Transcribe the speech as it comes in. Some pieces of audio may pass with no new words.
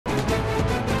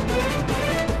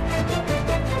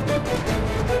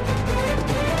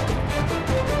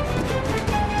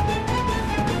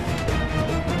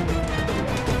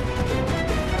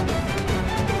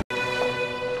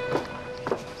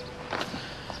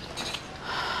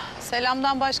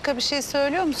Selamdan başka bir şey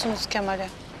söylüyor musunuz Kemal'e?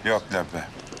 Yok Lebbe.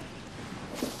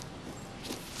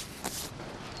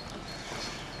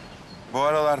 Bu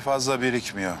aralar fazla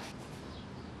birikmiyor.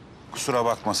 Kusura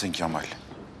bakmasın Kemal.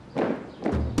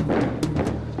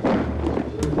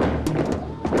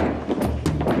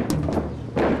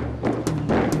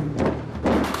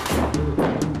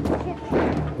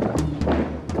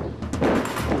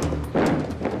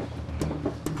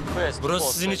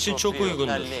 Burası sizin için çok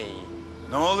uygundur.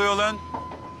 Ne oluyor lan?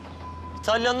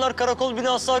 İtalyanlar karakol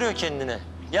binası arıyor kendine.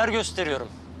 Yer gösteriyorum.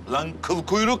 Lan kıl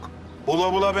kuyruk.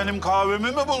 Bula bula benim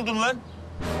kahvemi mi buldun lan?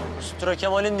 Ustura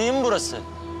Kemal'in değil mi burası?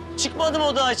 Çıkmadım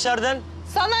o daha içeriden.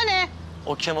 Sana ne?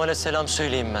 O Kemal'e selam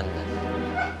söyleyin benden.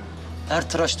 Her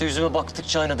tıraşta yüzüme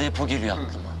baktıkça aynada hep o geliyor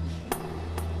aklıma.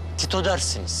 Tito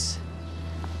dersiniz.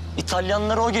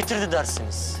 İtalyanları o getirdi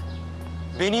dersiniz.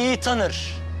 Beni iyi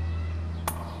tanır.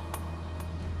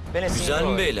 Güzel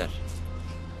mi beyler?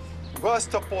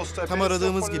 Tam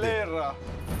aradığımız gibi.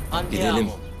 Gidelim.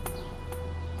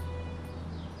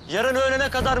 Yarın öğlene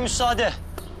kadar müsaade.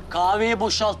 Kahveyi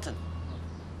boşaltın.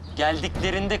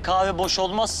 Geldiklerinde kahve boş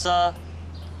olmazsa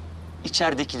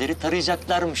içeridekileri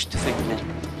tarayacaklarmış tüfekle.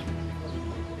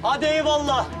 Hadi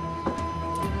eyvallah.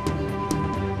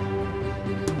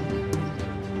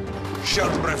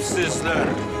 Şerefsizler.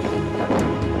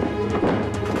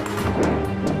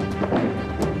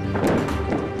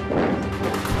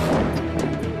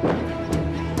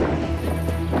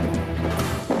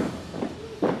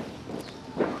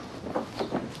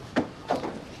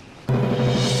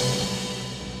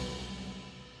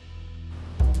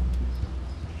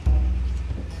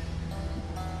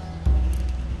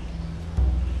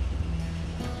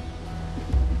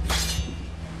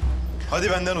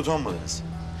 Hadi benden utanmadınız.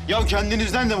 Ya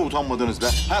kendinizden de mi utanmadınız be?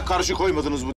 Ha karşı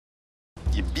koymadınız bu.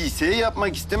 Bir şey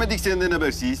yapmak istemedik senden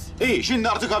habersiz. İyi şimdi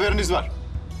artık haberiniz var.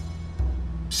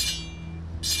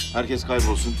 Herkes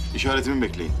kaybolsun. İşaretimi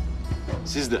bekleyin.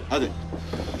 Siz de hadi.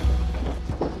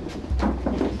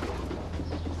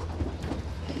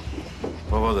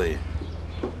 Baba dayı.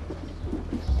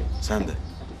 Sen de.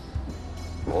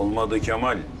 Olmadı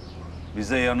Kemal.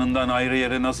 Bize yanından ayrı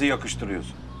yere nasıl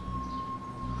yakıştırıyorsun?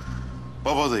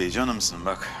 Baba dayı canımsın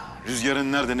bak.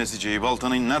 Rüzgarın nereden eseceği,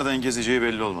 baltanın nereden keseceği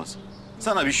belli olmaz.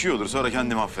 Sana bir şey olur sonra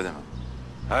kendimi affedemem.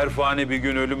 Her fani bir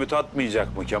gün ölümü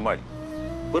tatmayacak mı Kemal?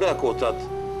 Bırak o tat,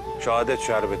 şehadet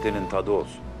şerbetinin tadı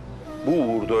olsun. Bu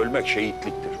uğurda ölmek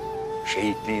şehitliktir.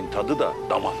 Şehitliğin tadı da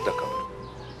damakta kalır.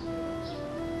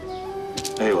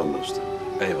 Eyvallah usta.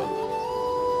 Eyvallah.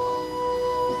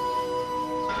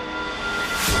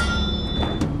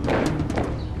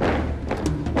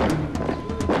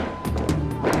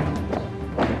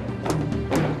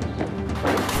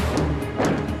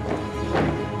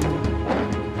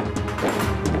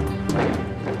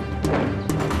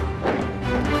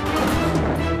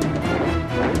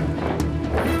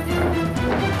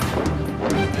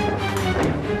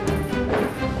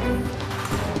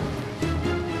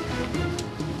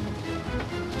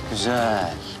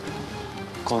 Güzel.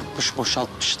 Korkmuş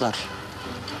boşaltmışlar.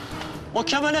 O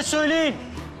Kemal'e söyleyin.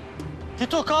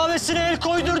 Tito kahvesine el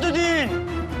koydurdu deyin.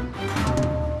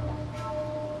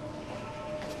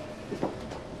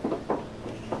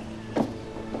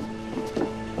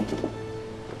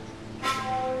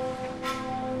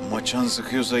 Maçan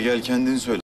sıkıyorsa gel kendin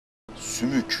söyle.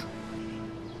 Sümük.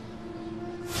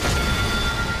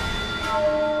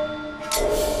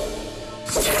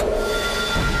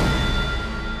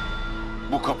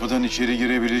 Bu kapıdan içeri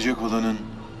girebilecek olanın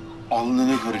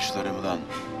alnını karışlarım lan.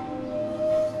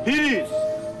 Biriz,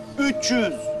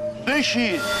 300,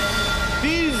 500.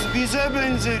 Biz bize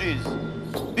benzeriz.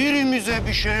 Birimize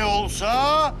bir şey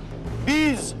olsa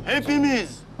biz hepimiz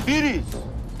biriz.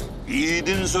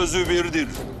 Yiğidin sözü birdir.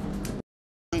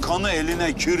 Kanı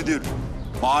eline kirdir.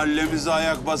 Mahallemize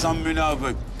ayak basan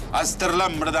münafık. Astır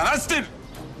lan buradan, astır!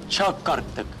 Çok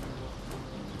korktuk.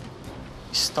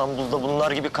 İstanbul'da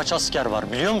bunlar gibi kaç asker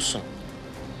var biliyor musun?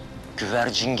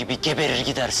 Güvercin gibi geberir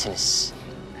gidersiniz.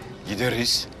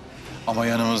 Gideriz ama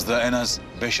yanımızda en az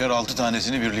 5'er 6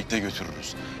 tanesini birlikte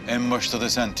götürürüz. En başta da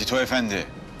sen Tito Efendi.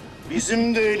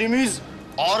 Bizim de elimiz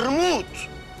armut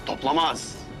toplamaz.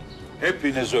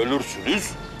 Hepiniz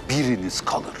ölürsünüz, biriniz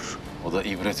kalır. O da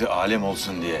ibreti alem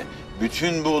olsun diye,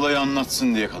 bütün bu olayı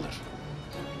anlatsın diye kalır.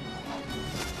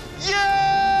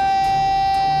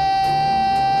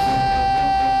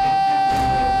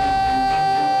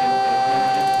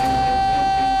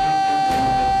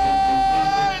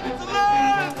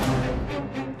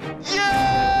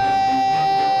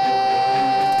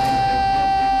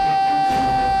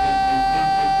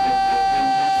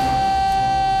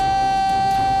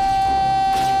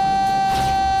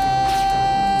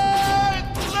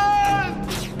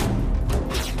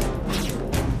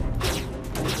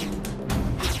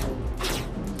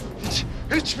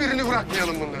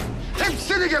 bırakmayalım bunları.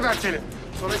 Hepsini gebertelim.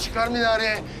 Sonra çıkar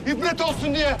minareye, ibret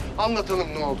olsun diye anlatalım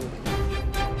ne olduğunu.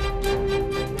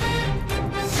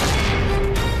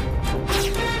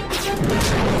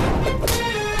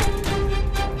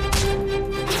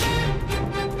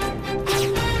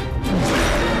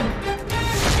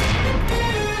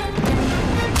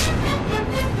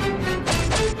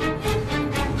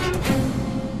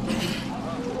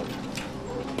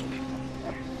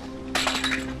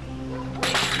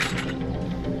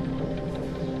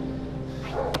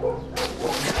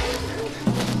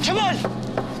 Kemal!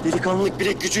 Delikanlılık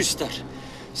bilek gücü ister.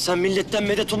 Sen milletten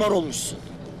medet umar olmuşsun.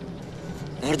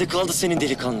 Nerede kaldı senin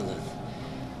delikanlılığın?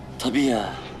 Tabii ya.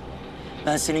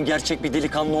 Ben senin gerçek bir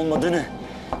delikanlı olmadığını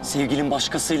sevgilin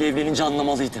başkasıyla evlenince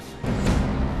anlamalıydım.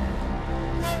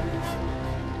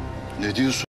 Ne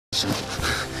diyorsun sen?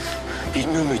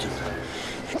 Bilmiyor muydun?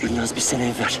 Gülnaz bir sene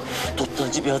evvel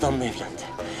toptancı bir adamla evlendi.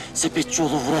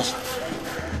 Sepetçioğlu Vural.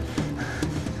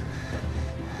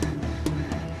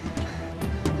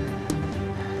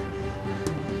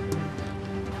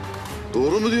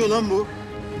 Doğru mu diyor lan bu?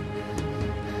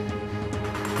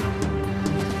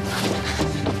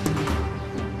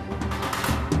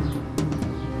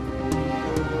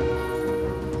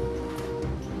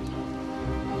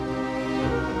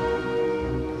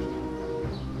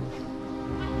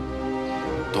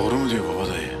 Doğru mu diyor baba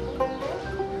dayı?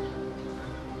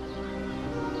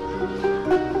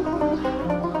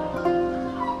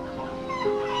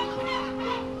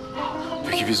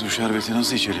 Peki biz bu şerbeti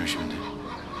nasıl içelim şimdi?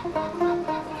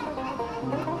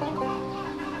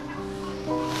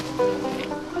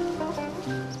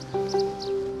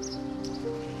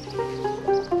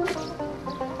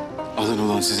 Alın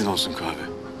ulan sizin olsun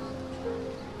kahve.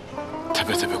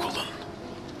 Tepe tepe kullanın.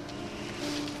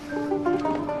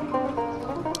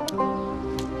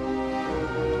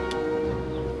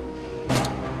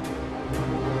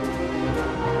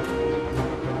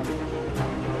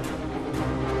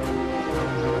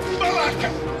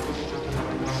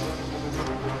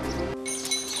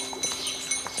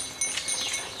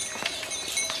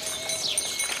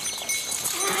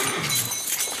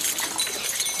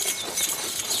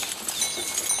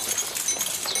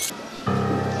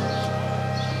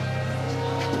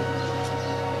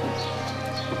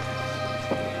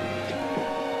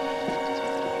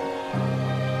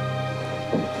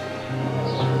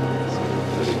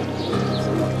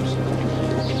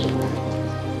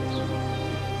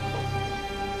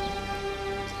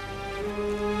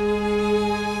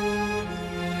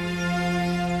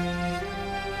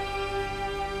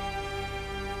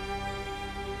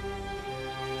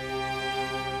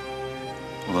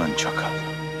 Ulan çakal.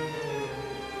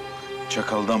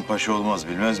 Çakaldan paşa olmaz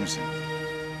bilmez misin?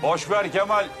 Boş ver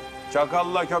Kemal.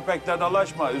 Çakalla köpekle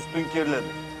dalaşma, üstün kirlenir.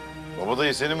 Baba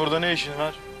dayı senin burada ne işin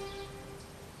var?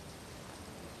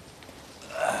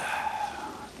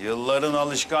 Yılların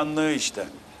alışkanlığı işte.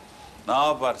 Ne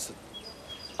yaparsın?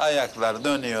 Ayaklar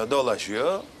dönüyor,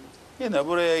 dolaşıyor. Yine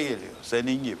buraya geliyor,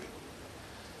 senin gibi.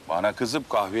 Bana kızıp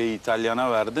kahveyi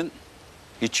İtalyan'a verdin,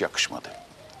 hiç yakışmadı.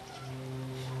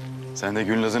 Sen de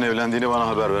Gülnaz'ın evlendiğini bana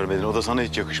haber vermedin. O da sana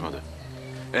hiç yakışmadı.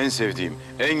 En sevdiğim,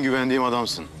 en güvendiğim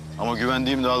adamsın. Ama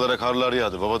güvendiğim dağlara karlar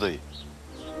yağdı baba dayı.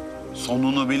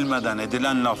 Sonunu bilmeden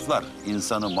edilen laflar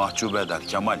insanı mahcup eder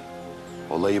Kemal.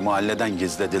 Olayı mahalleden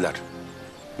gizlediler.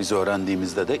 Biz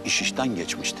öğrendiğimizde de iş işten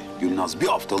geçmişti. Gülnaz bir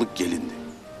haftalık gelindi.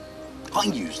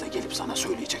 Hangi yüzle gelip sana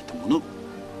söyleyecektim bunu?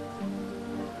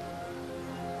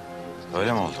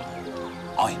 Öyle mi oldu?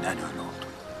 Aynen öyle oldu.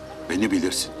 Beni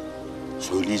bilirsin.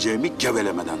 Söyleyeceğimi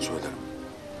gevelemeden söylerim.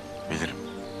 Bilirim.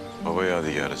 Baba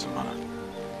yadigarısın bana.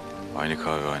 Aynı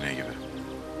kahvehane gibi.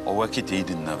 O vakit iyi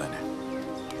dinle beni.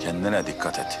 Kendine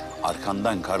dikkat et.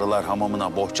 Arkandan karılar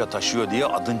hamamına bohça taşıyor diye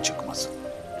adın çıkmasın.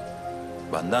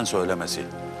 Benden söylemesi.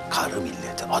 Karı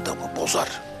milleti adamı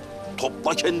bozar.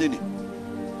 Topla kendini.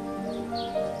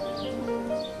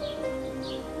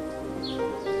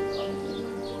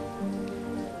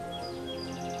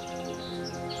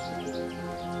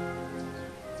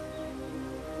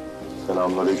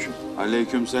 Selamünaleyküm.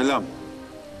 Aleykümselam.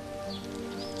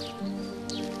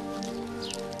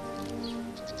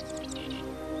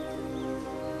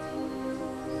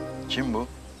 Kim bu?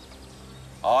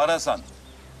 Ağar Hasan,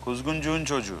 kuzguncuğun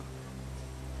çocuğu.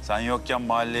 Sen yokken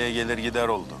mahalleye gelir gider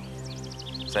oldu.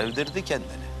 Sevdirdi kendini.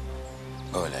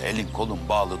 Öyle elin kolun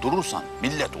bağlı durursan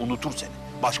millet unutur seni.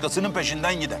 Başkasının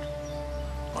peşinden gider.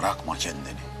 Bırakma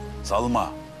kendini, salma.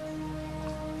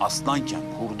 Aslanken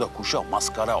kurda kuşa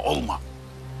maskara olma.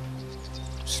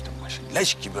 Üstün başın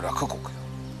leş gibi rakı kokuyor.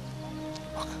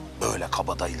 Bak böyle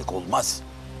kabadayılık olmaz.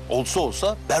 Olsa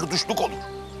olsa berduşluk olur.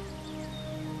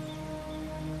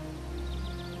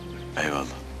 Eyvallah.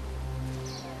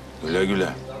 Güle güle.